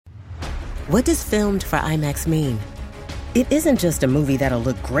What does filmed for IMAX mean? It isn't just a movie that'll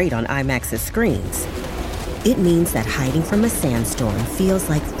look great on IMAX's screens. It means that hiding from a sandstorm feels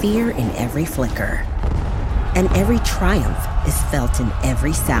like fear in every flicker. And every triumph is felt in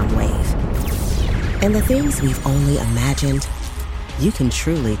every sound wave. And the things we've only imagined, you can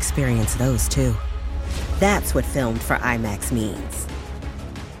truly experience those too. That's what filmed for IMAX means.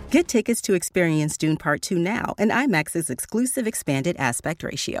 Get tickets to experience Dune Part 2 now and IMAX's exclusive expanded aspect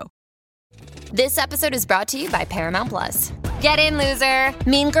ratio. This episode is brought to you by Paramount Plus. Get in, loser!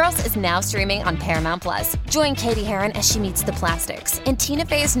 Mean Girls is now streaming on Paramount Plus. Join Katie Heron as she meets the plastics in Tina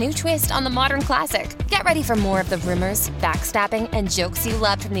Fey's new twist on the modern classic. Get ready for more of the rumors, backstabbing, and jokes you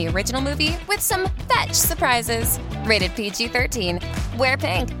loved from the original movie with some fetch surprises. Rated PG-13. Wear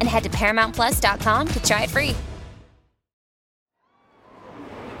pink and head to ParamountPlus.com to try it free.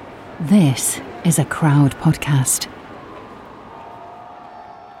 This is a Crowd podcast.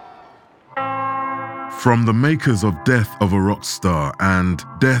 From the makers of Death of a Rock Star and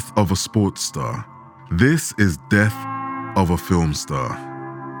Death of a Sports Star, this is Death of a Film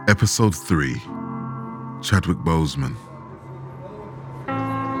Star, Episode 3, Chadwick Boseman.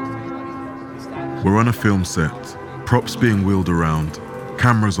 We're on a film set, props being wheeled around,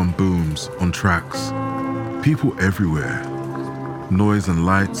 cameras on booms, on tracks, people everywhere, noise and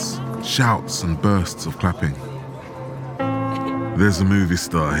lights, shouts and bursts of clapping. There's a movie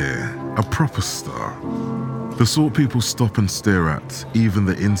star here, a proper star. The sort people stop and stare at, even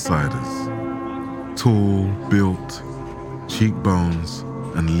the insiders. Tall, built, cheekbones,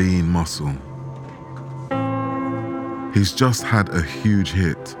 and lean muscle. He's just had a huge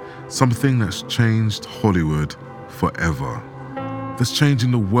hit, something that's changed Hollywood forever. That's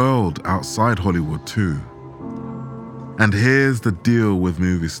changing the world outside Hollywood too. And here's the deal with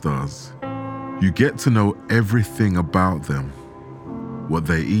movie stars. You get to know everything about them. What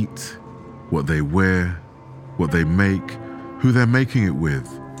they eat, what they wear, what they make, who they're making it with,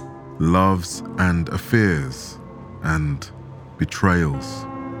 loves and affairs, and betrayals.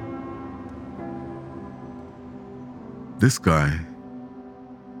 This guy,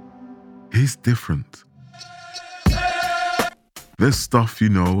 he's different. There's stuff you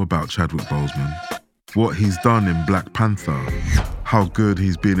know about Chadwick Boseman, what he's done in Black Panther, how good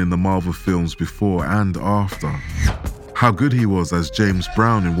he's been in the Marvel films before and after, how good he was as James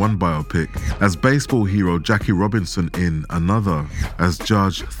Brown in one biopic, as baseball hero Jackie Robinson in another, as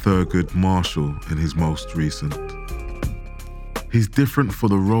Judge Thurgood Marshall in his most recent. He's different for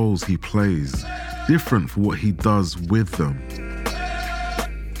the roles he plays, different for what he does with them.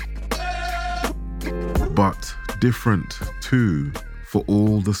 But different too for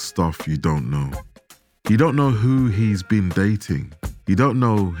all the stuff you don't know. You don't know who he's been dating. You don't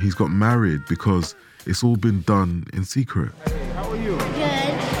know he's got married because it's all been done in secret. Hey, how are you? Good.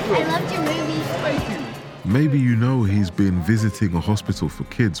 I loved your movie. Thank you. Maybe you know he's been visiting a hospital for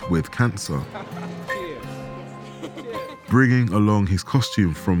kids with cancer. Bringing along his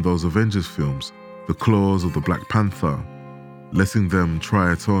costume from those Avengers films, the claws of the Black Panther, letting them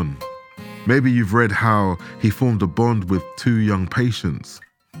try it on. Maybe you've read how he formed a bond with two young patients,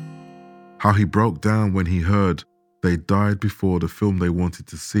 how he broke down when he heard they died before the film they wanted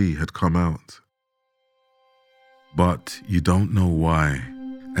to see had come out. But you don't know why,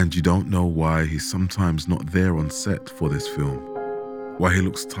 and you don't know why he's sometimes not there on set for this film, why he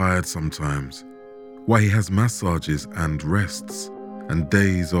looks tired sometimes, why he has massages and rests and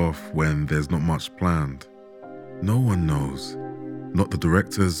days off when there's not much planned. No one knows. Not the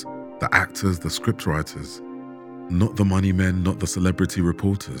directors, the actors, the scriptwriters, not the money men, not the celebrity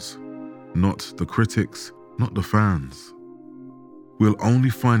reporters, not the critics, not the fans. We'll only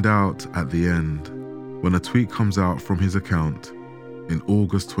find out at the end when a tweet comes out from his account in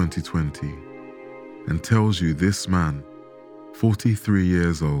August 2020 and tells you this man, 43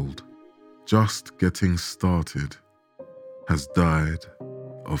 years old, just getting started, has died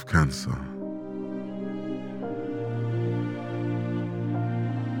of cancer.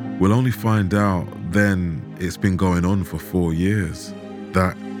 We'll only find out then it's been going on for 4 years,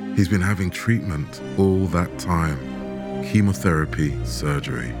 that he's been having treatment all that time, chemotherapy,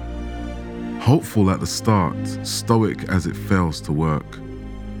 surgery. Hopeful at the start, stoic as it fails to work,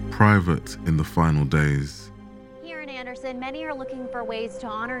 private in the final days. Here in Anderson, many are looking for ways to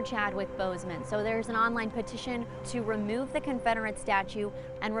honor Chadwick Boseman. So there's an online petition to remove the Confederate statue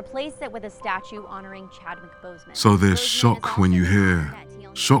and replace it with a statue honoring Chadwick Boseman. So there's shock when you hear,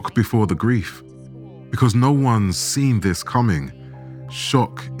 shock before the grief, because no one's seen this coming.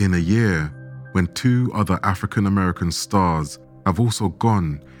 Shock in a year when two other African-American stars have also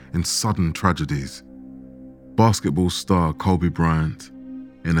gone in sudden tragedies. Basketball star Kobe Bryant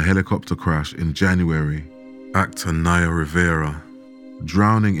in a helicopter crash in January. Actor Naya Rivera,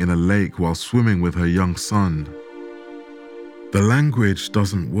 drowning in a lake while swimming with her young son. The language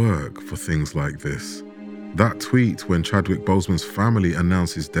doesn't work for things like this. That tweet when Chadwick Boseman's family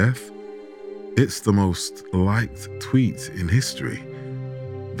announced his death, it's the most liked tweet in history.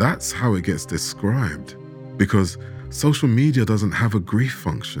 That's how it gets described, because social media doesn't have a grief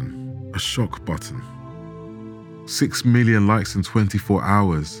function, a shock button. 6 million likes in 24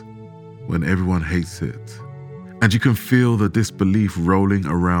 hours when everyone hates it. And you can feel the disbelief rolling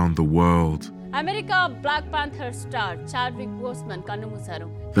around the world. America Black Panther star Chadwick Boseman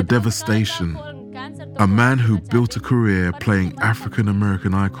kannumusaru. The devastation. A man who built a career playing African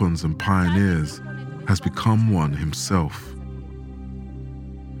American icons and pioneers has become one himself.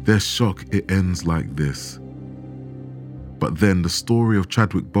 Their shock, it ends like this. But then the story of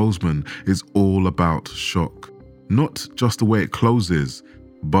Chadwick Boseman is all about shock. Not just the way it closes,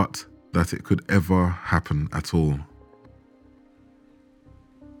 but that it could ever happen at all.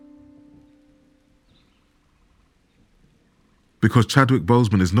 Because Chadwick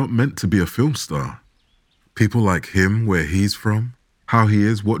Boseman is not meant to be a film star. People like him, where he's from, how he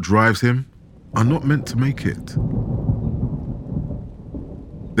is, what drives him, are not meant to make it.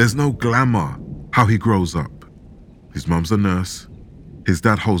 There's no glamour how he grows up. His mum's a nurse. His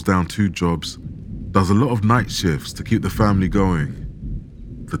dad holds down 2 jobs, does a lot of night shifts to keep the family going.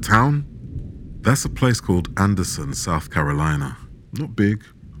 The town? That's a place called Anderson, South Carolina. Not big,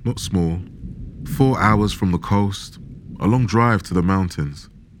 not small. 4 hours from the coast, a long drive to the mountains.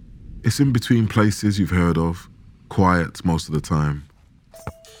 It's in between places you've heard of, quiet most of the time.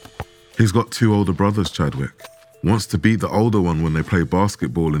 He's got 2 older brothers, Chadwick. Wants to beat the older one when they play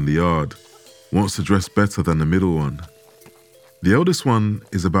basketball in the yard. Wants to dress better than the middle one. The eldest one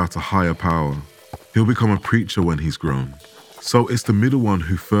is about a higher power. He'll become a preacher when he's grown. So it's the middle one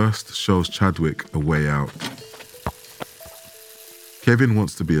who first shows Chadwick a way out. Kevin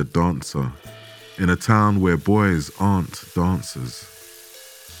wants to be a dancer in a town where boys aren't dancers.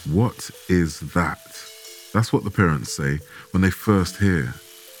 What is that? That's what the parents say when they first hear.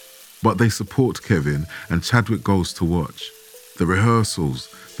 But they support Kevin, and Chadwick goes to watch. The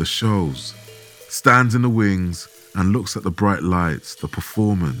rehearsals, the shows, stands in the wings and looks at the bright lights, the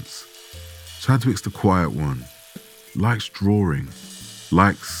performance. Chadwick's the quiet one. Likes drawing,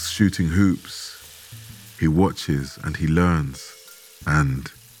 likes shooting hoops. He watches and he learns,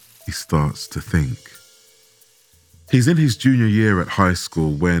 and he starts to think. He's in his junior year at high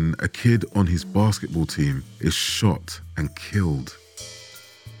school when a kid on his basketball team is shot and killed.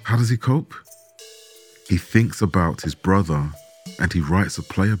 How does he cope? He thinks about his brother and he writes a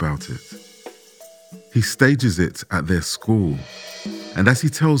play about it. He stages it at their school, and as he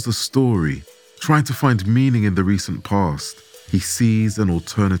tells the story, trying to find meaning in the recent past, he sees an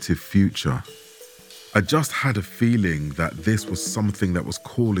alternative future. I just had a feeling that this was something that was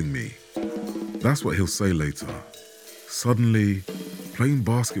calling me. That's what he'll say later. Suddenly, playing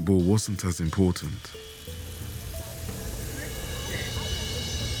basketball wasn't as important.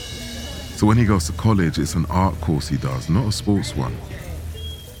 So when he goes to college, it's an art course he does, not a sports one.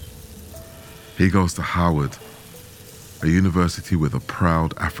 He goes to Howard, a university with a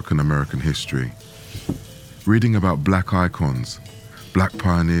proud African-American history, reading about black icons, black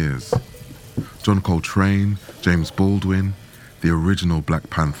pioneers, John Coltrane, James Baldwin, the original Black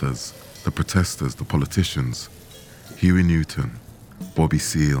Panthers, the protesters, the politicians, Huey Newton, Bobby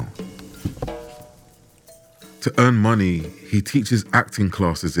Seale. To earn money, he teaches acting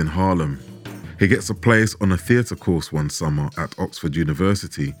classes in Harlem. He gets a place on a theatre course one summer at Oxford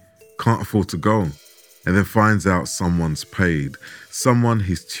University, can't afford to go, and then finds out someone's paid, someone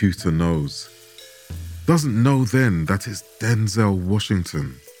his tutor knows. Doesn't know then that it's Denzel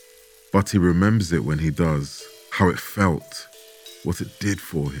Washington, but he remembers it when he does, how it felt, what it did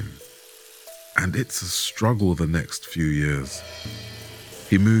for him. And it's a struggle the next few years.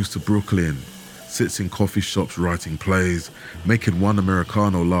 He moves to Brooklyn, sits in coffee shops writing plays, making one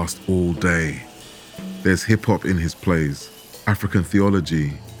Americano last all day. There's hip-hop in his plays, African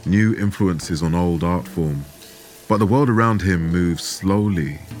theology, new influences on old art form. But the world around him moves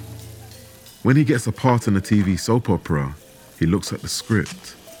slowly. When he gets a part in a TV soap opera, he looks at the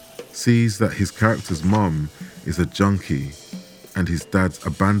script, sees that his character's mum is a junkie and his dad's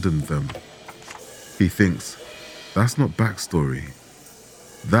abandoned them. He thinks, that's not backstory.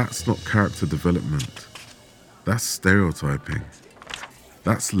 That's not character development. That's stereotyping.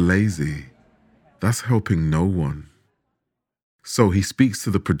 That's lazy. That's helping no one. So he speaks to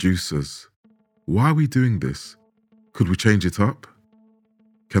the producers. Why are we doing this? Could we change it up?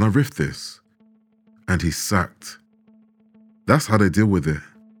 Can I riff this? And he's sacked. That's how they deal with it.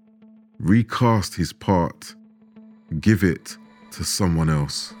 recast his part, give it to someone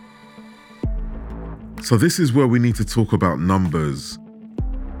else. So this is where we need to talk about numbers,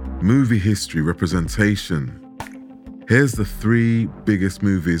 movie history, representation. Here's the 3 biggest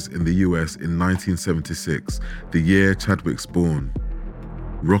movies in the US in 1976, the year Chadwick's born.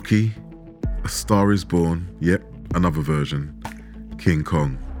 Rocky, A Star is Born, yep, another version, King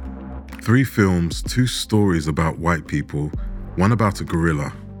Kong. 3 films, 2 stories about white people, one about a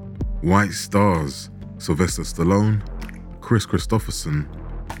gorilla. White stars, Sylvester Stallone, Chris Christopherson,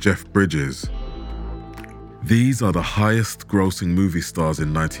 Jeff Bridges. These are the highest grossing movie stars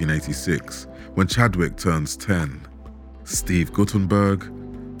in 1986, when Chadwick turns 10. Steve Guttenberg,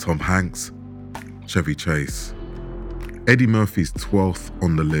 Tom Hanks, Chevy Chase. Eddie Murphy's 12th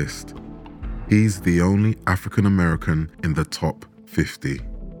on the list. He's the only African American in the top 50.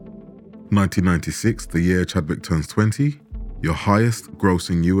 1996, the year Chadwick turns 20, your highest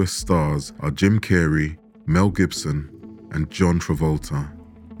grossing US stars are Jim Carrey, Mel Gibson, and John Travolta.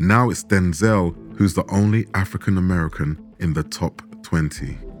 Now it's Denzel who's the only African American in the top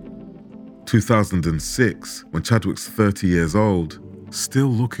 20. 2006, when Chadwick's 30 years old, still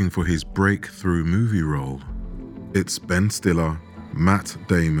looking for his breakthrough movie role. It's Ben Stiller, Matt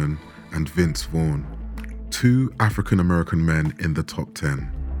Damon, and Vince Vaughn, 2 African American men in the top 10.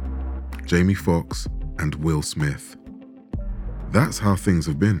 Jamie Foxx and Will Smith. That's how things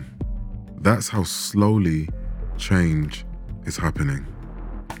have been. That's how slowly change is happening.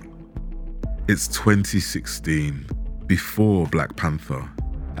 It's 2016, before Black Panther,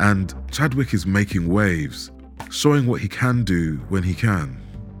 and Chadwick is making waves, showing what he can do when he can.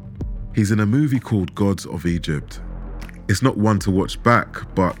 He's in a movie called Gods of Egypt. It's not one to watch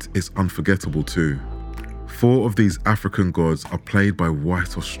back, but it's unforgettable too. 4 of these African gods are played by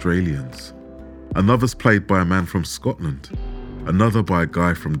white Australians. Another's played by a man from Scotland. Another by a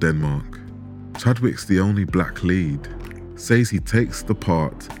guy from Denmark. Chadwick's the only black lead. Says he takes the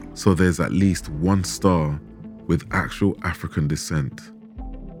part so there's at least 1 star with actual African descent.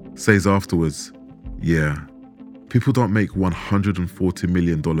 Says afterwards, yeah, people don't make $140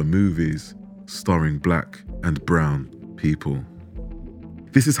 million movies starring black and brown people.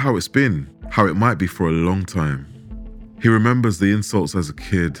 This is how it's been, how it might be for a long time. He remembers the insults as a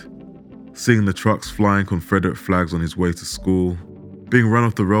kid, seeing the trucks flying Confederate flags on his way to school, being run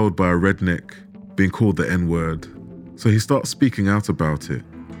off the road by a redneck, being called the N-word. So he starts speaking out about it.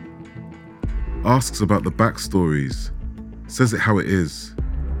 Asks about the backstories, says it how it is.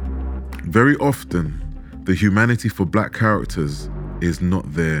 Very often, the humanity for black characters is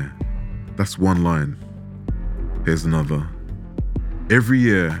not there. That's one line. Here's another. Every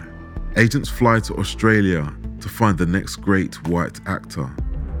year, agents fly to Australia to find the next great white actor.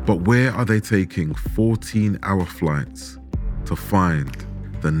 But where are they taking 14-hour flights to find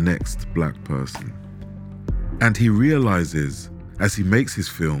the next black person? And he realizes, as he makes his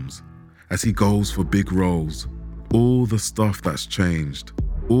films, as he goes for big roles, all the stuff that's changed,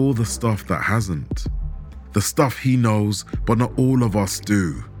 all the stuff that hasn't. The stuff he knows, but not all of us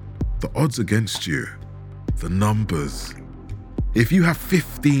do. The odds against you, the numbers. If you have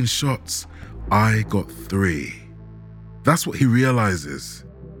 15 shots, I got 3. That's what he realizes.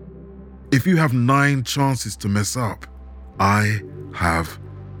 If you have 9 chances to mess up, I have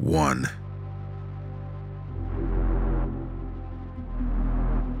 1.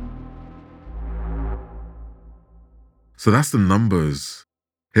 So that's the numbers.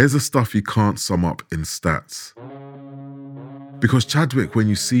 Here's the stuff you can't sum up in stats. Because Chadwick, when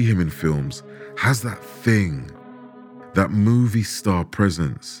you see him in films, has that thing, that movie star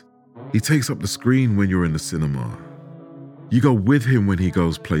presence. He takes up the screen when you're in the cinema. You go with him when he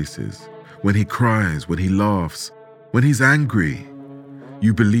goes places, when he cries, when he laughs, when he's angry.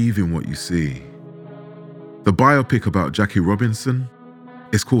 You believe in what you see. The biopic about Jackie Robinson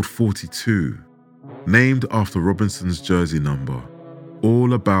is called 42, named after Robinson's jersey number,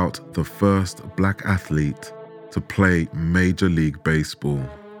 all about the first black athlete to play Major League Baseball.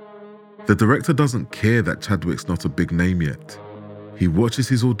 The director doesn't care that Chadwick's not a big name yet. He watches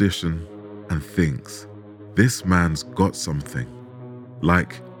his audition and thinks, this man's got something.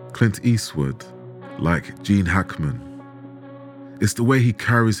 Like Clint Eastwood, like Gene Hackman. It's the way he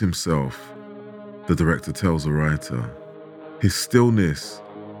carries himself, the director tells a writer. His stillness,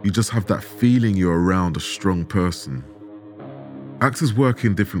 you just have that feeling you're around a strong person. Actors work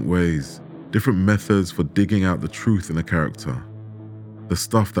in different ways, different methods for digging out the truth in a character, the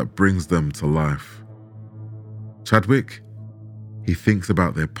stuff that brings them to life. Chadwick, he thinks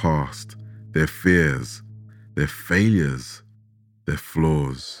about their past, their fears, their failures, their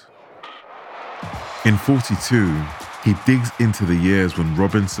flaws. In 42, He digs into the years when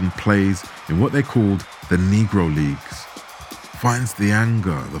Robinson plays in what they called the Negro Leagues, finds the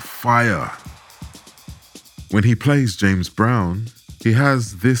anger, the fire. When he plays James Brown, he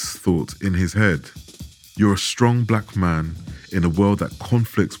has this thought in his head: you're a strong black man in a world that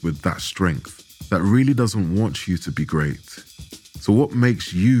conflicts with that strength, that really doesn't want you to be great. So what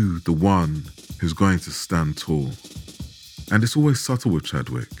makes you the one who's going to stand tall? And it's always subtle with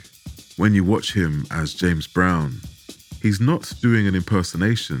Chadwick. When you watch him as James Brown, he's not doing an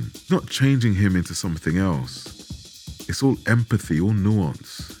impersonation, not changing him into something else. It's all empathy, all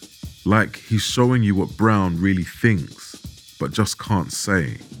nuance. Like he's showing you what Brown really thinks, but just can't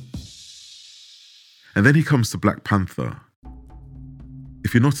say. And then he comes to Black Panther.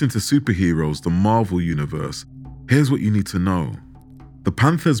 If you're not into superheroes, the Marvel universe, here's what you need to know. The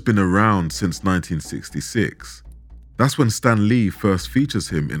Panther's been around since 1966. That's when Stan Lee first features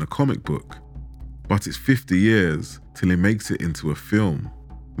him in a comic book. But it's 50 years till he makes it into a film,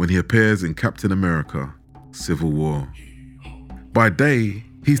 when he appears in Captain America: Civil War. By day,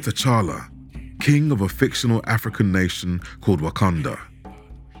 he's T'Challa, king of a fictional African nation called Wakanda.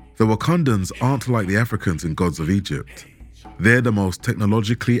 The Wakandans aren't like the Africans in Gods of Egypt. They're the most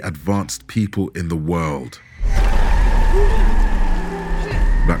technologically advanced people in the world.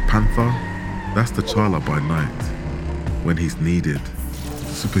 Black Panther, that's T'Challa by night, when he's needed.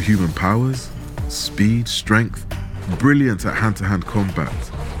 Superhuman powers, speed, strength, brilliant at hand-to-hand combat,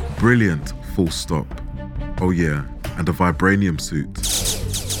 brilliant full stop. Oh yeah, and a vibranium suit.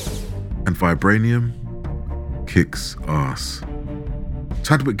 And vibranium kicks ass.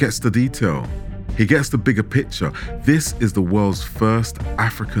 Chadwick gets the detail. He gets the bigger picture. This is the world's first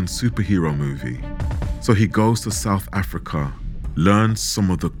African superhero movie. So he goes to South Africa, learns some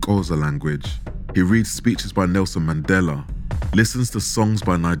of the Xhosa language. He reads speeches by Nelson Mandela, listens to songs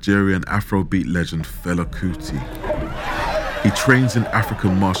by Nigerian Afrobeat legend Fela Kuti. He trains in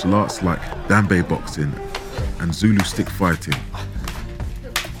African martial arts like Dambe boxing and Zulu stick fighting.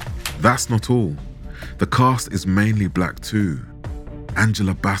 That's not all. The cast is mainly black too.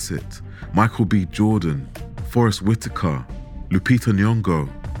 Angela Bassett, Michael B. Jordan, Forrest Whitaker, Lupita Nyong'o.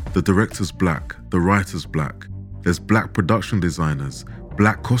 The director's black, the writer's black. There's black production designers,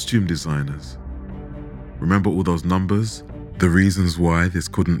 black costume designers. Remember all those numbers? The reasons why this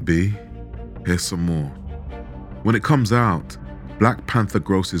couldn't be? Here's some more. When it comes out, Black Panther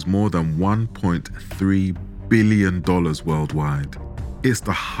grosses more than $1.3 billion worldwide. It's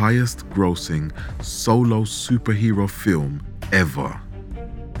the highest grossing solo superhero film ever.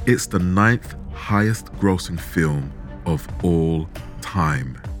 It's the 9th highest grossing film of all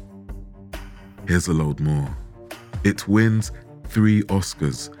time. Here's a load more. It wins 3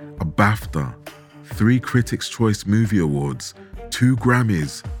 Oscars, a BAFTA, 3 Critics' Choice Movie Awards, 2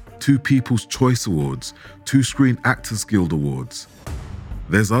 Grammys, 2 People's Choice Awards, 2 Screen Actors Guild Awards.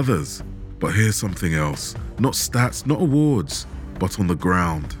 There's others, but here's something else. Not stats, not awards, but on the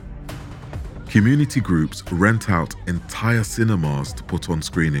ground. Community groups rent out entire cinemas to put on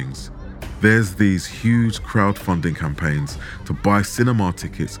screenings. There's these huge crowdfunding campaigns to buy cinema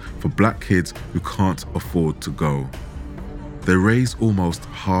tickets for black kids who can't afford to go. They raise almost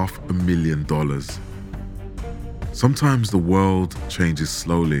 $500,000. Sometimes the world changes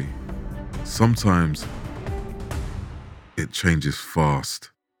slowly. Sometimes it changes fast.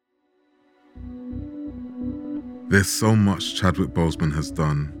 There's so much Chadwick Boseman has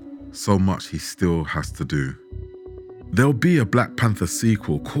done, so much he still has to do. There'll be a Black Panther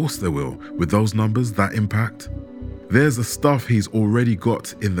sequel, of course there will, with those numbers, that impact. There's the stuff he's already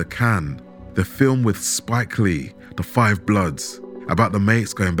got in the can. The film with Spike Lee, The Five Bloods, about the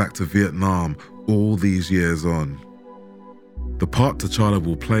mates going back to Vietnam all these years on. The part T'Challa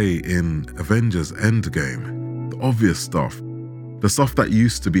will play in Avengers Endgame, the obvious stuff, the stuff that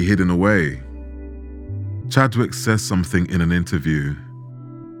used to be hidden away. Chadwick says something in an interview.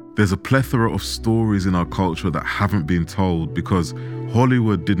 There's a plethora of stories in our culture that haven't been told because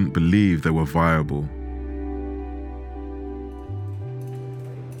Hollywood didn't believe they were viable.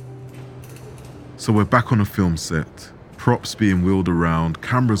 So we're back on a film set, props being wheeled around,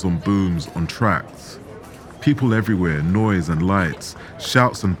 cameras on booms, on tracks. People everywhere, noise and lights,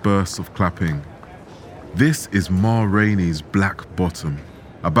 shouts and bursts of clapping. This is Ma Rainey's Black Bottom,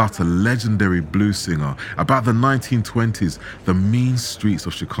 about a legendary blues singer, about the 1920s, the mean streets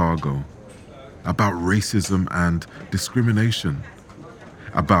of Chicago, about racism and discrimination,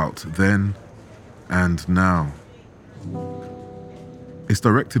 about then and now. It's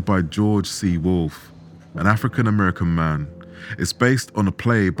directed by George C. Wolfe, an African-American man. It's based on a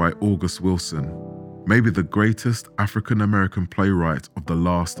play by August Wilson, maybe the greatest African-American playwright of the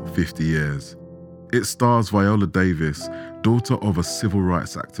last 50 years. It stars Viola Davis, daughter of a civil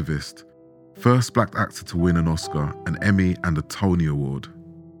rights activist, first black actor to win an Oscar, an Emmy, and a Tony Award.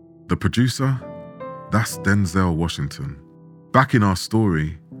 The producer? That's Denzel Washington. Back in our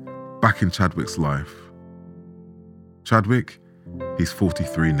story, back in Chadwick's life. Chadwick, he's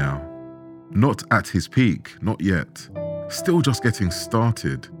 43 now. Not at his peak, not yet. Still just getting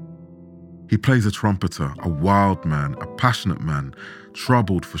started. He plays a trumpeter, a wild man, a passionate man,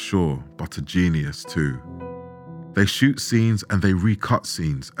 troubled for sure, but a genius too. They shoot scenes and they recut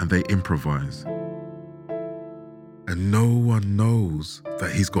scenes and they improvise. And no one knows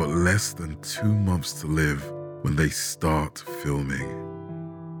that he's got less than 2 months to live when they start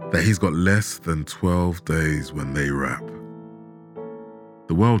filming. That he's got less than 12 days when they wrap.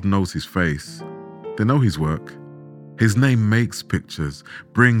 The world knows his face. They know his work. His name makes pictures,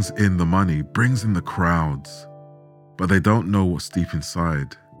 brings in the money, brings in the crowds. But they don't know what's deep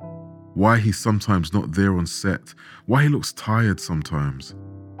inside. Why he's sometimes not there on set. Why he looks tired sometimes.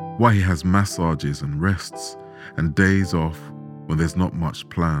 Why he has massages and rests and days off when there's not much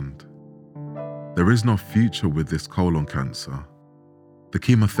planned. There is no future with this colon cancer. The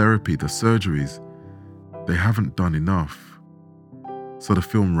chemotherapy, the surgeries, they haven't done enough. So the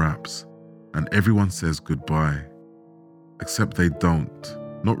film wraps and everyone says goodbye. Except they don't,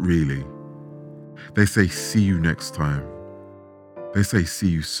 not really. They say see you next time. They say see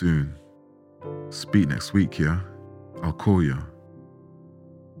you soon. Speak next week, yeah? I'll call you.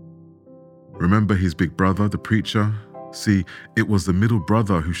 Remember his big brother, the preacher? See, it was the middle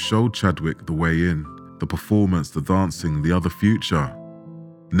brother who showed Chadwick the way in, the performance, the dancing, the other future.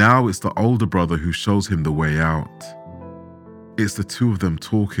 Now it's the older brother who shows him the way out. It's the two of them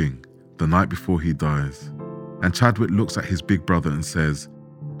talking the night before he dies. And Chadwick looks at his big brother and says,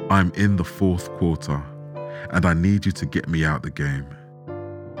 I'm in the 4th quarter, and I need you to get me out the game.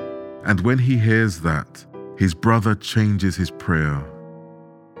 And when he hears that, his brother changes his prayer.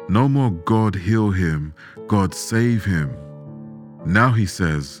 No more God heal him, God save him. Now he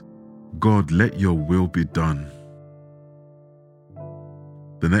says, God let your will be done.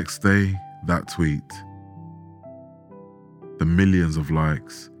 The next day, that tweet. The millions of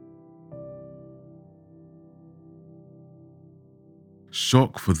likes.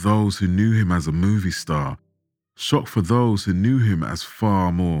 Shock for those who knew him as a movie star. Shock for those who knew him as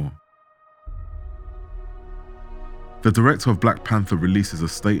far more. The director of Black Panther releases a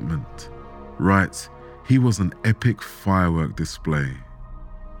statement. Writes, he was an epic firework display.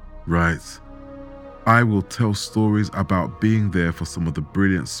 Writes, I will tell stories about being there for some of the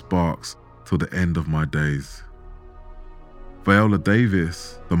brilliant sparks till the end of my days. Viola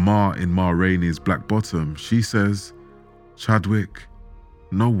Davis, the Ma in Ma Rainey's Black Bottom, she says, Chadwick,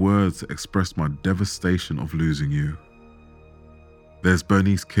 no words to express my devastation of losing you. There's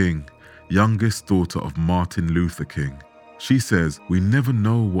Bernice King, youngest daughter of Martin Luther King. She says, we never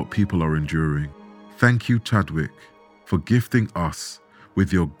know what people are enduring. Thank you, Chadwick, for gifting us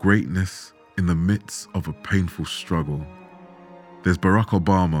with your greatness in the midst of a painful struggle. There's Barack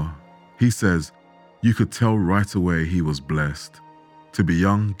Obama. He says, you could tell right away he was blessed to be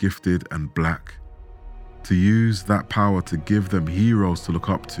young, gifted, and black. To use that power to give them heroes to look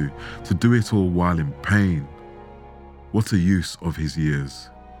up to do it all while in pain. What a use of his years.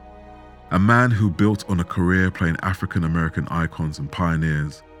 A man who built on a career playing African-American icons and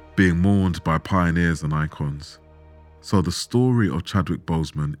pioneers, being mourned by pioneers and icons. So the story of Chadwick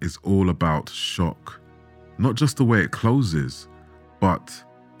Boseman is all about shock. Not just the way it closes, but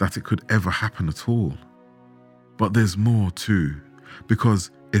that it could ever happen at all. But there's more too, because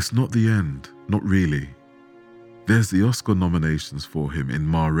it's not the end, not really. There's the Oscar nominations for him in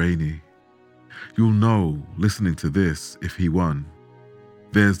Ma Rainey. You'll know, listening to this, if he won.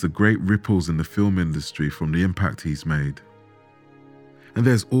 There's the great ripples in the film industry from the impact he's made. And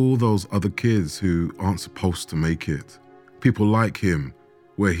there's all those other kids who aren't supposed to make it. People like him,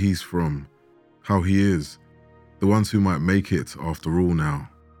 where he's from, how he is. The ones who might make it after all now.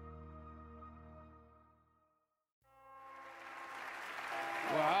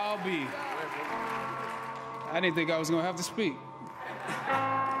 Well, I didn't think I was going to have to speak.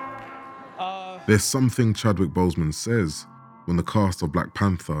 There's something Chadwick Boseman says when the cast of Black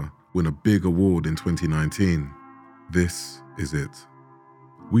Panther win a big award in 2019. This is it.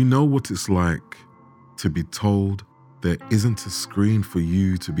 We know what it's like to be told there isn't a screen for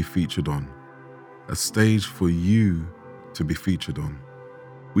you to be featured on, a stage for you to be featured on.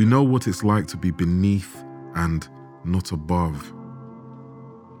 We know what it's like to be beneath and not above.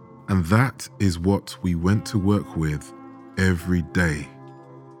 And that is what we went to work with every day.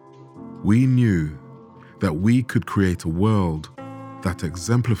 We knew that we could create a world that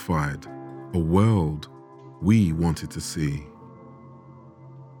exemplified a world we wanted to see.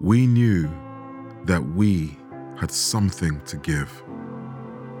 We knew that we had something to give.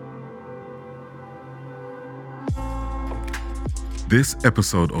 This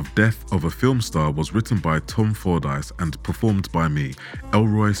episode of Death of a Film Star was written by Tom Fordyce and performed by me,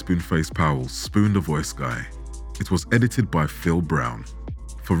 Elroy Spoonface Powell, Spoon the Voice Guy. It was edited by Phil Brown.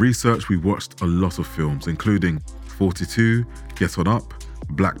 For research, we watched a lot of films, including 42, Get On Up,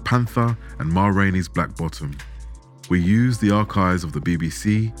 Black Panther, and Ma Rainey's Black Bottom. We used the archives of the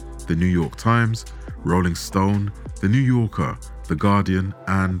BBC, the New York Times, Rolling Stone, the New Yorker, The Guardian,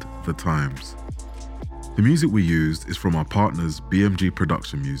 and The Times. The music we used is from our partners BMG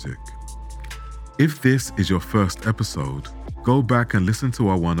Production Music. If this is your first episode, go back and listen to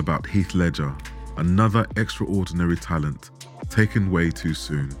our one about Heath Ledger, another extraordinary talent taken way too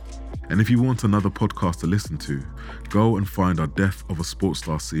soon. And if you want another podcast to listen to, go and find our Death of a Sports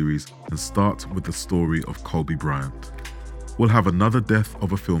Star series and start with the story of Kobe Bryant. We'll have another Death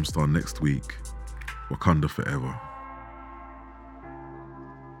of a Film Star next week. Wakanda forever.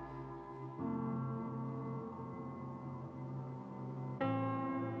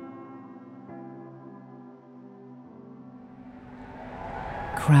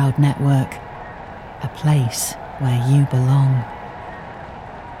 Crowd Network, a place where you belong.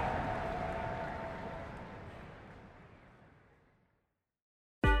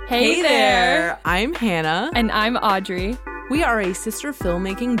 Hey there! I'm Hannah. And I'm Audrey. We are a sister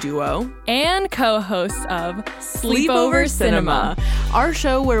filmmaking duo and co-hosts of Sleepover Cinema, our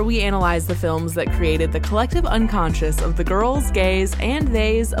show where we analyze the films that created the collective unconscious of the girls, gays, and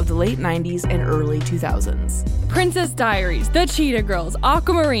theys of the late 90s and early 2000s. Princess Diaries, The Cheetah Girls,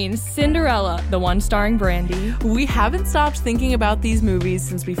 Aquamarine, Cinderella, the one starring Brandy. We haven't stopped thinking about these movies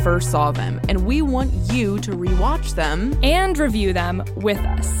since we first saw them, and we want you to rewatch them and review them with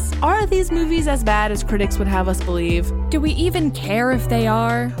us. Are these movies as bad as critics would have us believe? Do we even care if they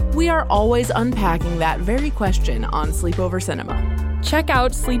are? We are always unpacking that very question on Sleepover Cinema. Check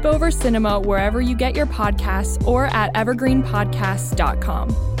out Sleepover Cinema wherever you get your podcasts or at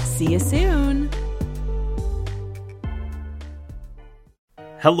evergreenpodcasts.com. See you soon.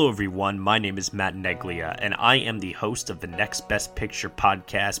 Hello everyone, my name is Matt Neglia, and I am the host of the Next Best Picture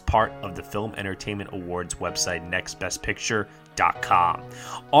podcast, part of the Film Entertainment Awards website, nextbestpicture.com.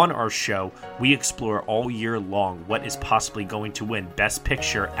 On our show, we explore all year long what is possibly going to win Best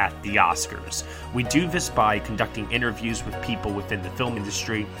Picture at the Oscars. We do this by conducting interviews with people within the film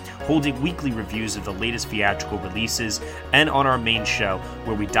industry, holding weekly reviews of the latest theatrical releases, and on our main show,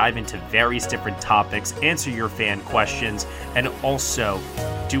 where we dive into various different topics, answer your fan questions, and also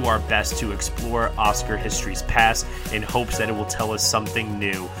do our best to explore Oscar history's past in hopes that it will tell us something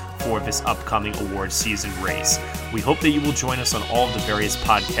new for this upcoming award season race. We hope that you will join us on all of the various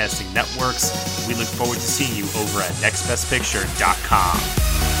podcasting networks. We look forward to seeing you over at nextbestpicture.com.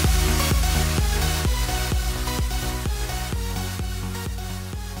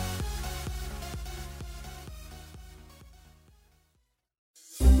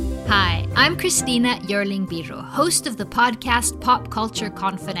 Hi, I'm Christina Yerling-Biro, host of the podcast Pop Culture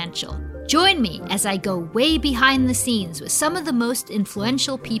Confidential. Join me as I go way behind the scenes with some of the most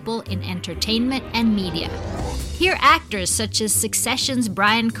influential people in entertainment and media. Hear actors such as Succession's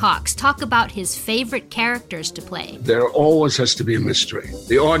Brian Cox talk about his favorite characters to play. There always has to be a mystery.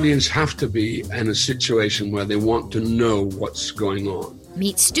 The audience have to be in a situation where they want to know what's going on.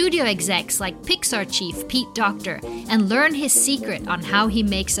 Meet studio execs like Pixar chief Pete Docter and learn his secret on how he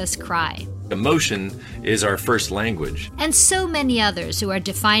makes us cry. Emotion is our first language. And so many others who are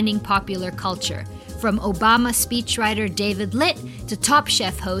defining popular culture, from Obama speechwriter David Litt to Top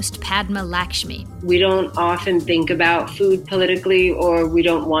Chef host Padma Lakshmi. We don't often think about food politically, or we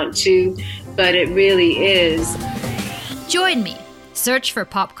don't want to, but it really is. Join me. Search for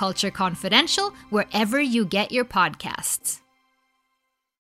Pop Culture Confidential wherever you get your podcasts.